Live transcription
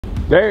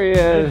There he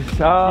is.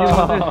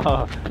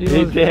 Oh, he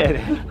did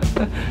it.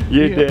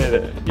 You did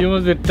it. You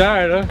must be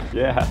tired, huh?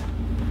 Yeah.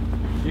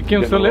 You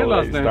came so late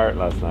last night. Start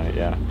last night,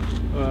 yeah.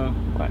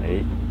 What, 8?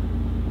 It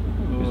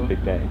was a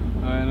big day.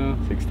 I know.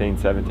 16,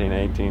 17,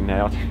 18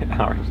 hours.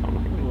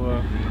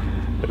 Wow.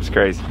 It was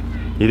crazy.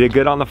 You did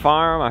good on the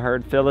farm. I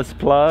heard Phyllis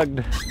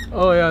plugged.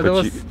 Oh yeah, that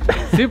was.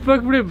 She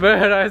plugged pretty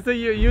bad. I said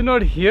you're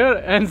not here,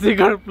 and she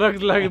got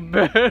plugged like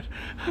bad.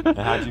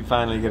 How'd you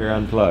finally get her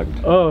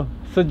unplugged? Oh,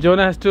 so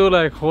Jonah has to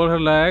like hold her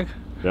leg.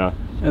 Yeah.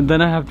 And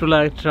then I have to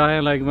like try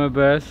like my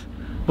best.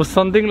 But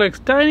something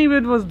like tiny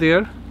bit was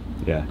there.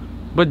 Yeah.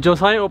 But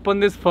Josiah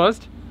opened this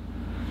first,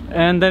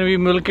 and then we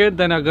milk it.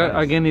 Then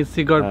again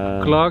she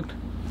got clogged.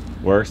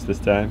 Worse this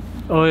time.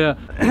 Oh yeah.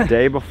 The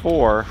day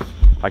before,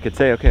 I could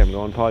say, okay, I'm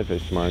going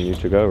polyfish tomorrow, and you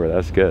took over.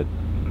 That's good.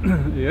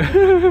 Yeah.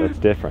 That's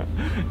different.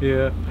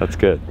 Yeah. That's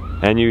good.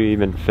 And you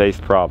even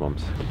faced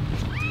problems.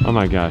 Oh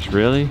my gosh,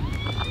 really?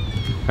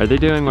 Are they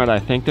doing what I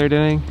think they're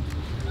doing?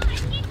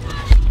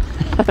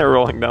 They're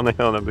rolling down the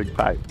hill in a big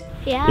pipe.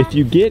 Yeah. If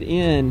you get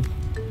in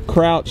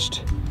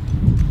crouched,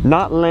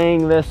 not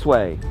laying this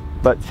way,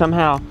 but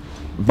somehow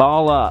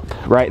ball up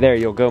right there,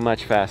 you'll go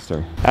much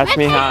faster. Ask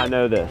me how I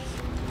know this.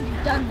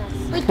 We've done this.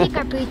 We take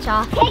our boots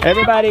off.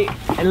 Everybody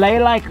lay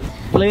like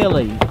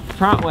Lily,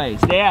 front ways.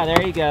 Yeah,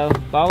 there you go.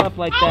 Ball up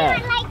like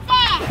that. Like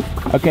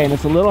that. Okay, and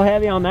it's a little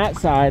heavy on that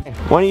side.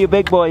 One of you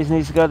big boys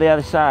needs to go to the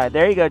other side.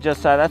 There you go,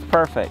 Josiah, that's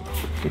perfect.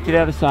 Get to the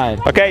other side.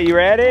 Okay, you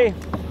ready?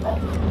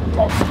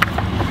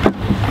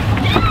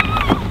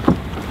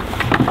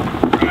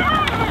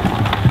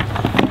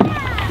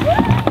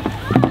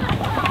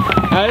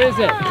 How is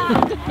it?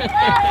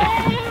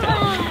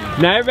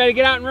 Now everybody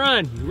get out and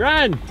run.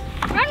 Run!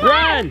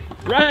 Run!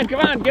 Run! Come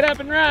on, get up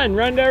and run.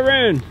 Run to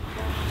Arun.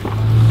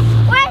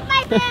 Where's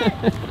my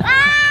bed?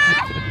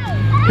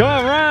 Come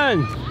on,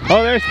 run!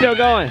 Oh, they're still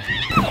going.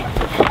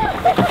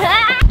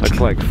 Looks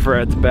like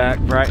Fred's back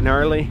bright and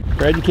early.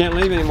 Fred, you can't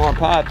leave any more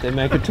pop. They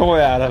make a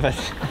toy out of it.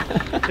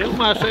 Tell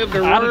myself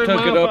to I'd have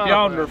took it up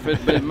yonder if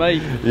it'd been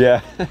me.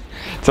 Yeah,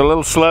 it's a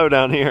little slow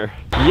down here.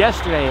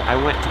 Yesterday, I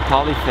went to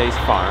Polyface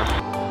Farm.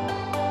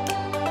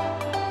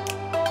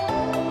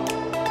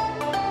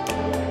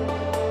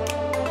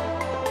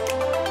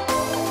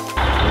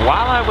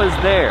 While I was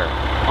there,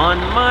 on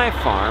my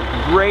farm,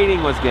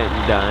 grading was getting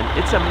done.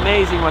 It's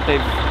amazing what they've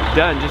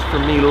done just for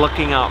me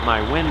looking out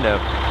my window.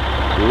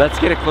 Let's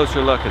get a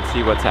closer look and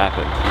see what's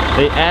happened.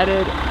 They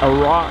added a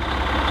rock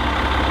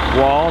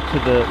wall to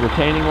the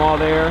retaining wall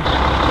there.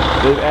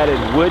 They've added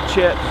wood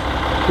chips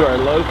to our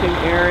loafing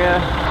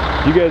area.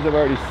 You guys have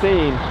already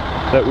seen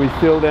that we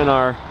filled in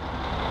our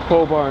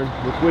pole barn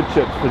with wood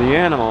chips for the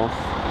animals.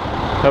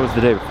 That was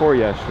the day before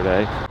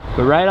yesterday.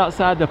 But right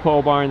outside the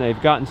pole barn,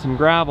 they've gotten some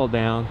gravel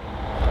down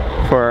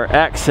for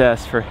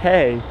access for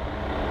hay.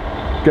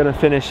 Gonna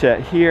finish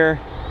that here.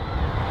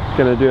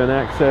 Gonna do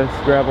an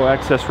gravel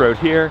access road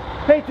here.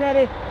 Hey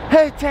Teddy!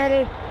 Hey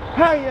Teddy!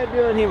 How you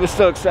doing? He was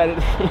so excited.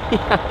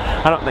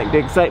 I don't think the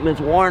excitement's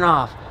worn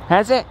off.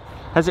 Has it?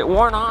 Has it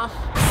worn off?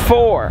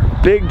 4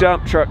 big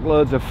dump truck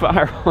loads of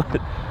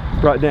firewood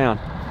brought down.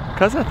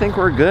 Cause I think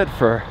we're good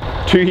for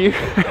 2 years.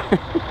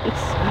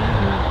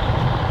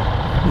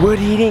 Wood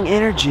heating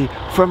energy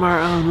from our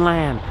own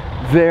land.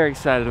 Very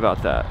excited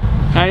about that.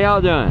 How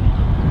y'all doing?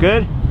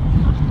 Good?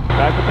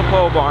 Back at the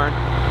pole barn.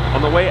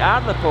 On the way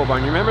out of the pole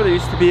barn, you remember there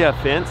used to be a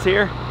fence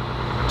here?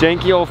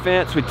 Janky old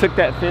fence. We took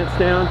that fence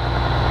down.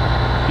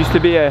 Used to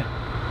be a,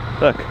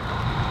 look,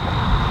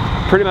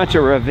 pretty much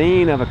a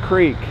ravine of a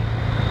creek.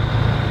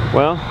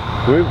 Well,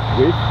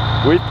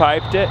 we've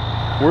piped it.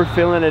 We're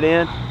filling it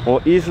in.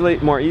 We'll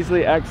more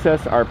easily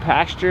access our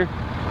pasture.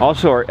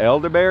 Also our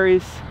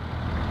elderberries.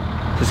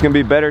 There's gonna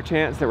be a better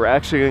chance that we're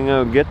actually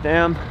gonna go get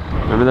them.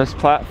 Remember this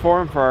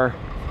platform for our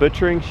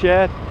butchering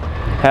shed?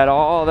 Had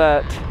all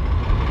that,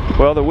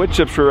 well, the wood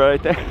chips were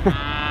right there.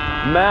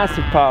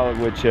 Massive pile of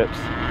wood chips.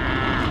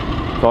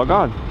 It's all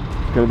gone.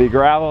 It's gonna be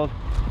gravelled.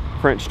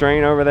 French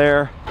drain over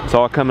there. It's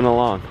all coming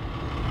along.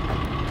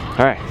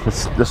 All right,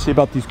 let's see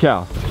about these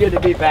cows. It's good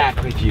to be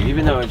back with you,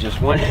 even though it's just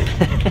one.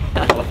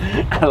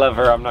 I love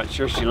her. I'm not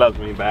sure she loves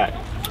me back.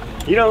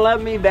 You don't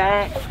love me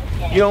back?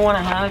 You don't want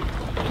a hug?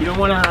 You don't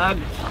want a hug?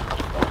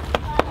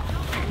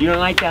 You don't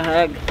like the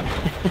hug?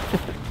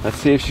 Let's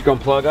see if she's gonna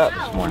plug up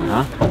this morning,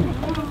 huh?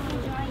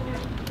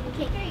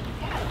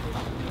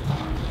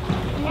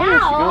 No, She's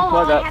gonna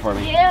plug up for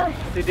me.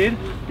 She did?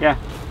 Yeah.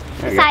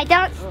 So I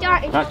don't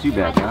start. Not too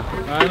bad, huh?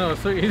 I know,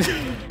 so easy.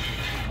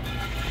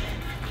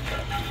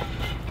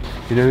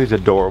 You know who's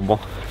adorable?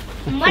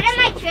 What are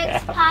my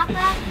tricks,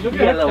 Papa? Look at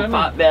that little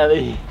pot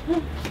belly.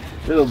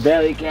 Little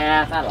belly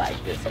calf. I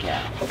like this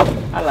cow.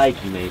 I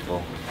like you,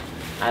 Maple.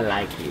 I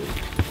like you.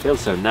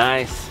 Feels so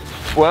nice.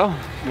 Well,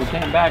 we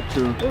came back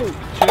to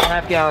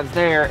 2.5 gallons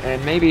there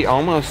and maybe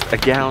almost a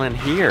gallon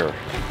here.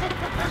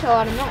 That's a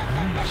lot of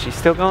milk. She's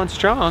still going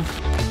strong.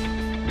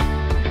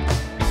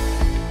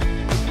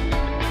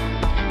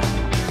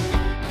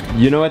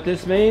 You know what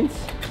this means?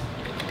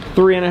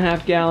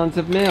 3.5 gallons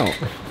of milk.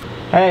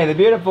 Hey, the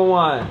beautiful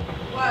one.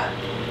 What?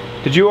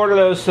 Did you order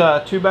those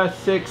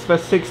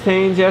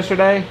 2x6x16s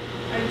yesterday?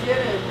 I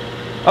didn't.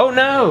 Oh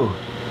no!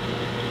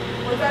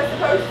 Was I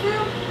supposed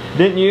to?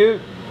 Didn't you?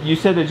 You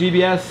said the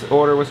GBS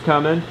order was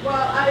coming. Well,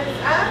 I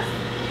asked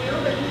you,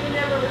 but you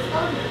never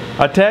responded.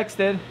 I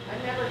texted. I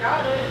never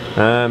got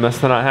it. Must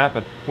have not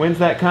happened. When's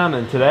that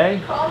coming?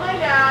 Today? Call my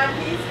dad.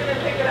 He's going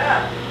to pick it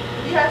up.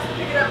 He has to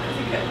pick it up because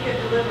he couldn't get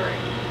delivery.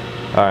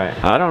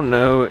 Alright. I don't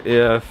know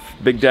if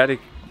Big Daddy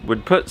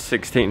would put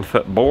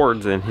 16-foot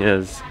boards in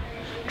his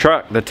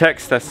truck. The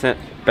text I sent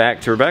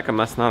back to Rebecca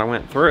must not have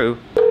went through.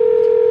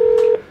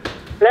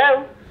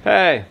 Hello?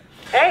 Hey.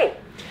 Hey.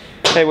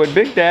 Hey, would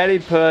Big Daddy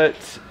put,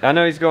 I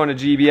know he's going to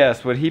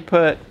GBS, would he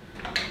put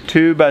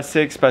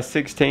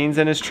 2x6x16s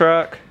in his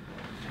truck?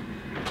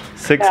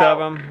 6 No. of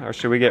them? Or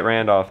should we get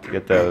Randolph to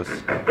get those?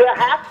 You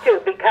have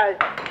to because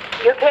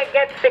you can't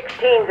get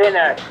 16s in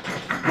a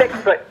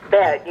 6-foot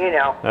bed, you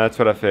know. That's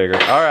what I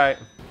figured. Alright.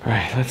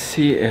 Alright, let's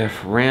see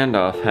if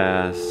Randolph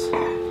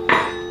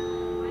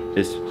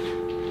is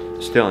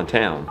still in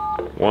town.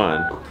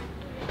 One.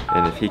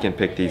 And if he can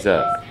pick these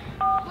up.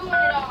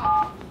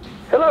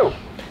 Hello.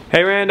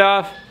 Hey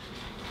Randolph.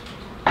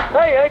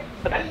 Hey.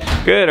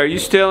 Good. Are you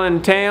still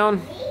in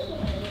town?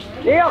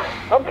 Yeah,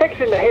 I'm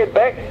fixing to head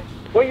back.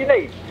 What do you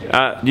need?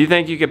 Do you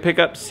think you could pick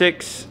up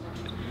 6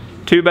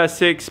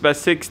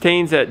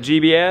 2x6x16s at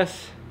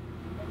GBS?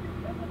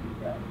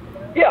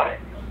 Yeah.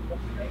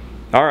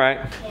 Alright.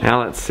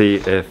 Now let's see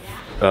if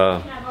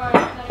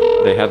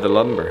they have the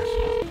lumber.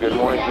 Good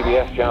morning,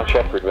 GBS. John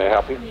Shepard. May I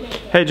help you?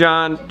 Hey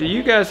John, do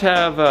you guys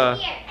have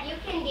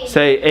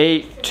say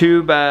 8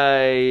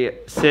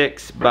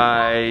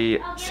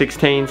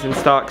 2x6x16s in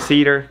stock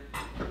cedar?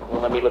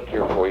 Well, let me look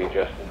here for you,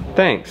 Justin.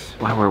 Thanks.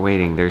 While we're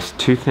waiting, there's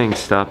 2 things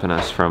stopping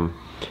us from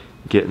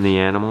getting the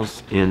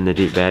animals in the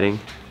deep bedding.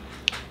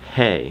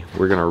 Hay.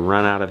 We're gonna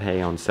run out of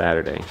hay on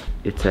Saturday.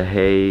 It's a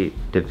hay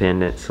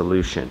dependent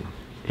solution.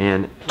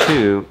 And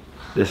 2,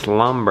 this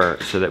lumber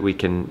so that we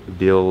can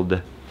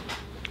build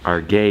our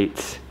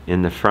gates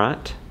in the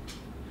front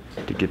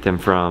to get them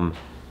from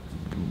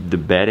the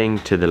bedding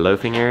to the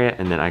loafing area.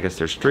 And then I guess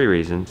there's 3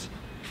 reasons.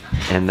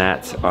 And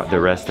that's the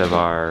rest of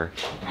our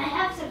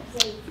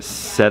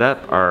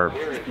setup.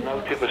 There's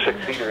no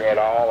 2x6-seater at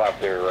all out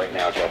there right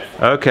now,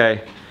 Justin.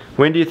 Okay.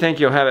 When do you think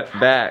you'll have it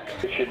back?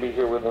 It should be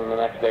here within the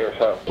next day or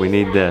so. We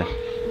need the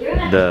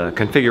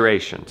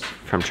configurations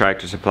from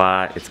Tractor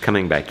Supply. It's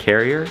coming by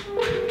carrier.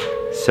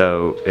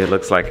 So it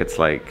looks like it's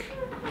like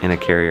in a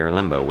carrier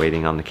limbo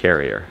waiting on the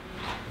carrier.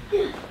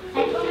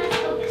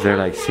 They're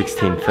like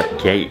 16-foot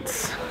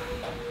gates.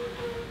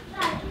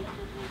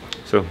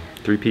 So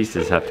 3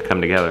 pieces have to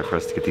come together for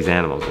us to get these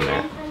animals in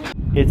there.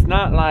 It's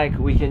not like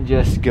we can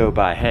just go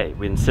buy hay.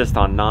 We insist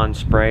on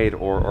non-sprayed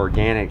or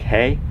organic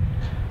hay.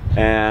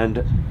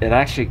 And it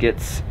actually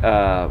gets,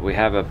 we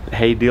have a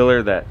hay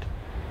dealer that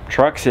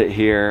trucks it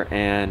here,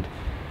 and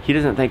he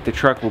doesn't think the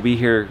truck will be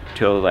here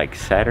till like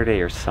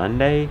Saturday or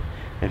Sunday.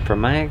 And from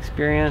my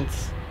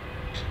experience,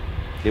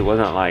 it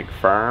wasn't like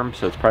firm,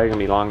 so it's probably gonna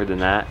be longer than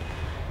that.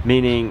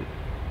 Meaning,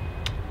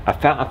 I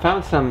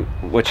found some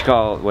what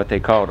they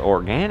called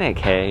organic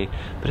hay,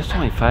 but it's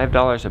only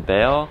 $5 a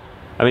bale.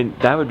 I mean,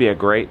 that would be a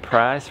great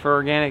price for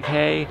organic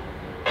hay.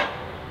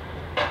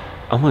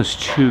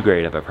 Almost too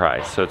great of a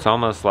price. So it's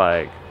almost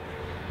like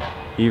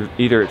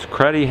either it's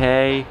cruddy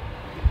hay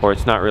or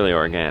it's not really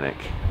organic.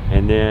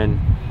 And then,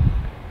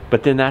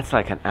 but then that's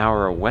like an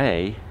hour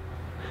away.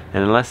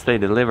 And unless they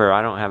deliver,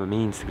 I don't have a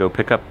means to go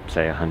pick up,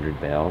 say,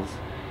 100 bales.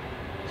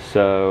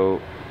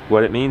 So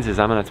what it means is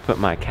I'm gonna have to put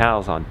my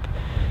cows on,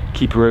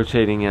 keep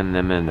rotating in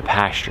them in the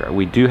pasture.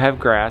 We do have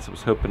grass. I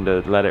was hoping to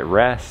let it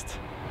rest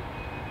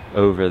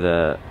over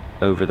the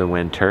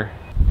winter.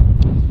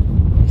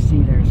 You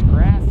see there's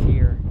grass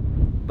here,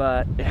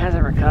 but it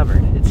hasn't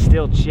recovered. It's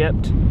still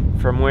chipped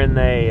from when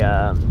they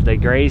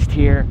grazed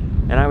here,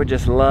 and I would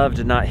just love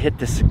to not hit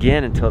this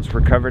again until it's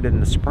recovered in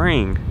the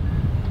spring.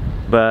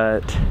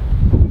 But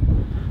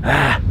what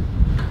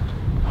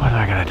am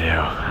I gonna do?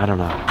 I don't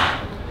know.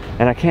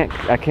 And I can't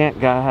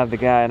have the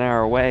guy an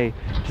hour away.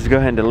 Just go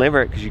ahead and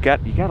deliver it, because you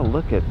gotta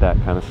look at that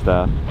kind of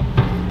stuff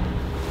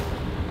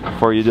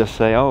before you just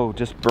say, oh,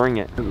 just bring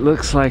it. It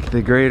looks like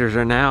the graders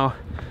are now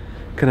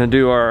gonna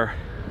do our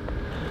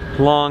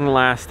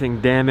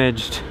long-lasting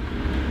damaged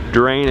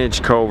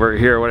drainage culvert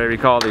here, whatever you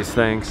call these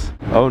things.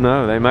 Oh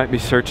no, they might be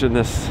searching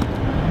this.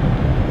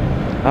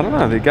 I don't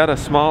know, they got a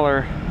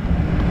smaller,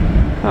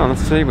 oh,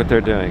 let's see what they're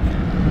doing.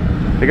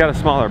 They got a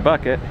smaller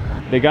bucket.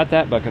 They got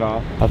that bucket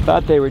off. I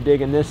thought they were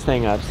digging this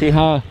thing up. See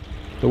how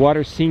the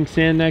water sinks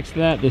in next to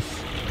that?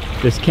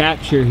 This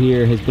capture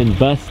here has been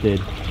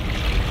busted.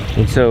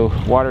 And so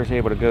water is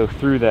able to go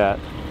through that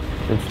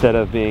instead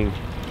of being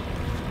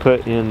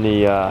put in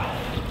the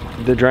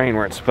drain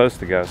where it's supposed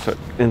to go. So it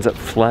ends up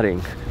flooding.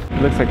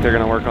 It looks like they're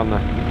gonna work on the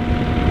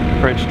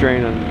French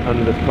drain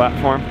under this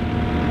platform.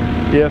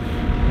 If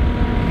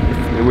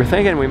we're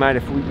thinking we might,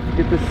 if we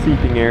get this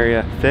seeping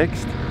area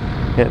fixed,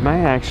 it might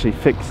actually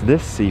fix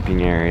this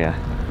seeping area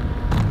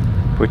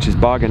which is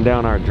bogging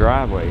down our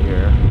driveway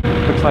here.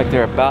 Looks like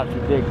they're about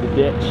to dig the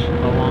ditch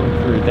along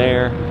through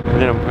there, and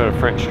then I'm gonna put a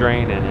French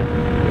drain in it.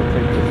 We'll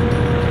take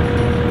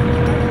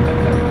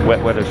this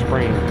wet weather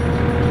spring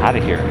out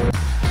of here.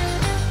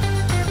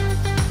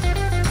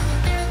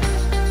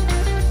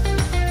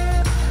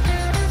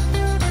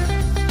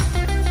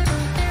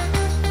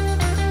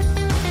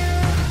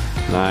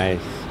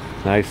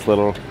 Nice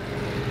little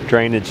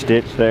drainage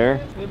ditch there.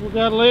 We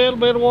got a little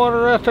bit of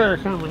water right there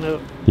coming up.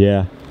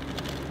 Yeah.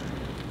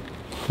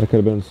 That could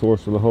have been the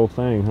source of the whole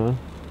thing, huh?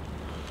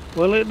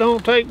 Well, it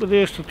don't take but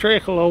this to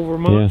trickle over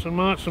months and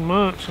months and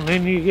months, and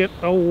then you get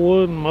old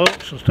wood and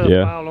mulch and stuff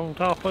piled on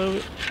top of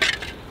it.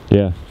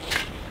 Yeah.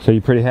 So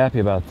you're pretty happy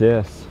about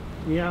this?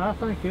 Yeah, I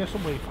think this will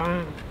be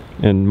fine.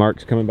 And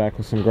Mark's coming back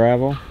with some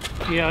gravel?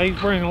 Yeah, he's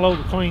bringing a load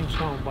of clean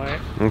stone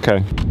back.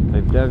 Okay.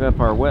 They've dug up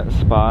our wet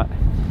spot,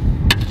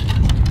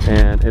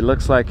 and it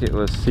looks like it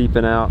was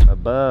seeping out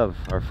above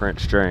our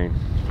French drain.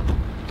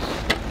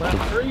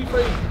 About 3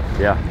 feet.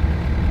 Yeah.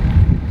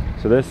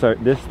 So this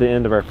is the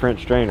end of our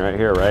French drain right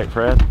here, right,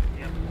 Fred?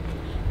 Yep.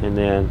 And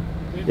then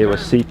it was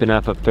seeping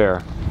up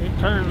there. It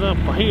turns up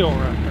a hill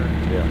right there.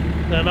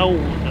 Yeah. That old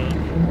one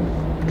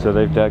does. So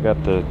they've dug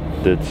up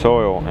the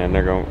soil, and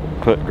they're going to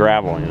put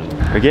gravel in.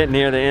 We're getting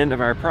near the end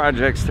of our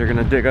projects. They're going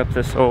to dig up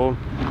this old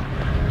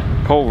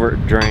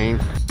culvert drain.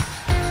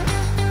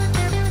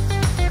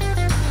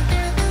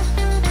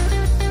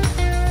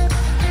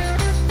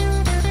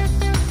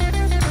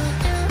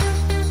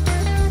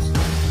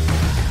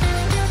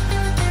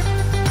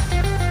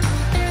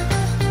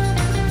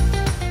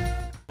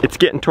 It's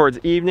getting towards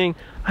evening.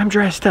 I'm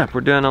dressed up.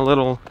 We're doing a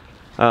little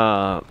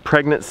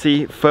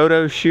pregnancy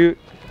photo shoot.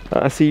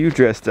 I see you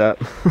dressed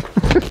up.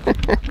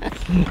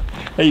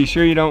 Hey, you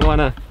sure you don't want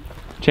to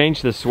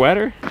change the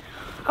sweater?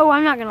 Oh,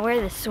 I'm not gonna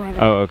wear this sweater.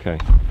 Oh, okay.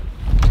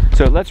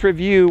 So let's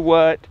review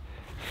what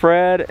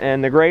Fred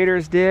and the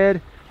graders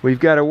did.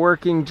 We've got a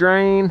working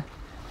drain.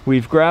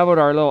 We've gravelled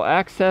our little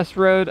access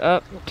road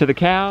up to the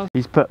cows.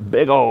 He's put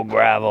big old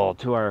gravel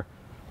to our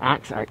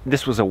access.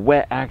 This was a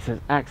wet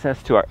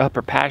access to our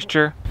upper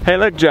pasture. Hey,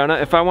 look, Jonah,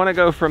 if I want to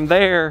go from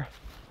there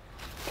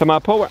to my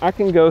pole, I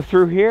can go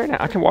through here. Now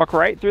I can walk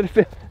right through the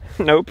field.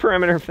 No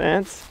perimeter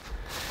fence.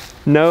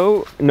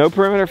 No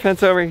perimeter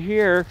fence over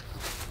here.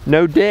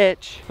 No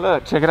ditch.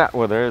 Look, check it out.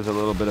 Well, there is a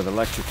little bit of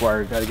electric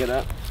wire. Got to get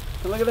up.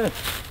 But look at this.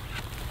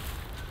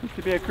 Used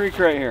to be a creek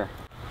right here.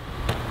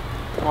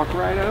 Walk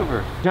right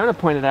over. Jonah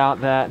pointed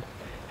out that,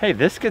 hey,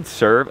 this could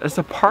serve as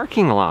a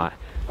parking lot.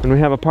 When we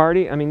have a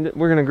party, I mean,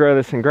 we're gonna grow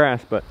this in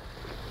grass, but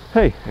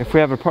hey, if we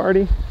have a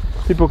party,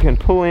 people can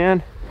pull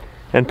in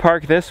and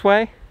park this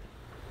way.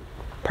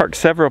 Park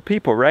several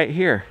people right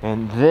here.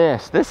 And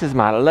this is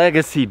my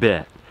legacy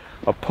bit.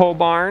 A pole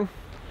barn,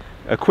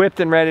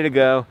 equipped and ready to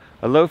go.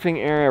 A loafing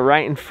area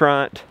right in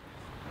front.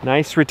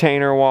 Nice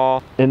retainer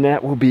wall. And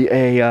that will be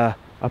a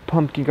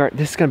pumpkin garden.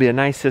 This is gonna be a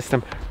nice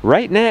system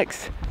right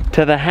next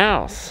to the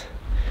house.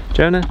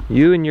 Jonah,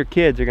 you and your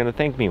kids are gonna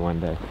thank me one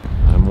day.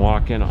 I'm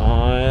walking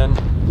on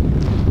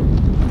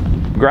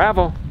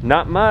gravel,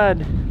 not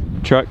mud.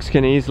 Trucks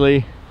can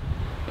easily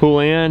pull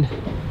in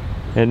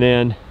and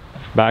then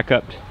back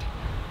up,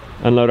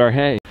 unload our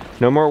hay.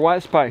 No more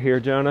white spot here,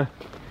 Jonah.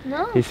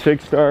 No. He's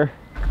fixed our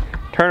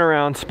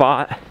turnaround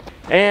spot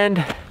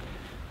and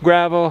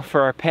gravel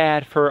for our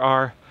pad for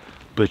our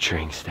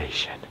butchering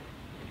station.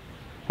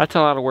 That's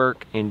a lot of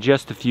work in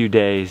just a few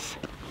days.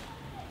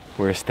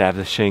 We're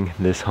establishing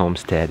this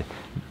homestead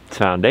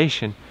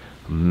foundation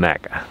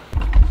mecca.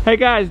 Hey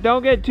guys,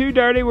 don't get too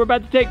dirty. We're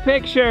about to take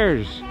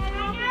pictures.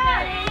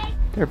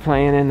 They're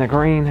playing in the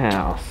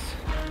greenhouse.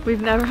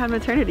 We've never had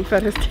maternity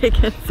photos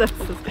taken, so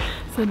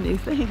it's a new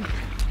thing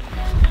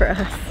for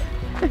us.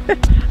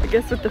 I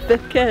guess with the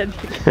 5th kid,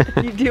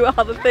 you do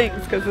all the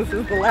things because this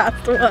is the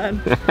last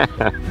one.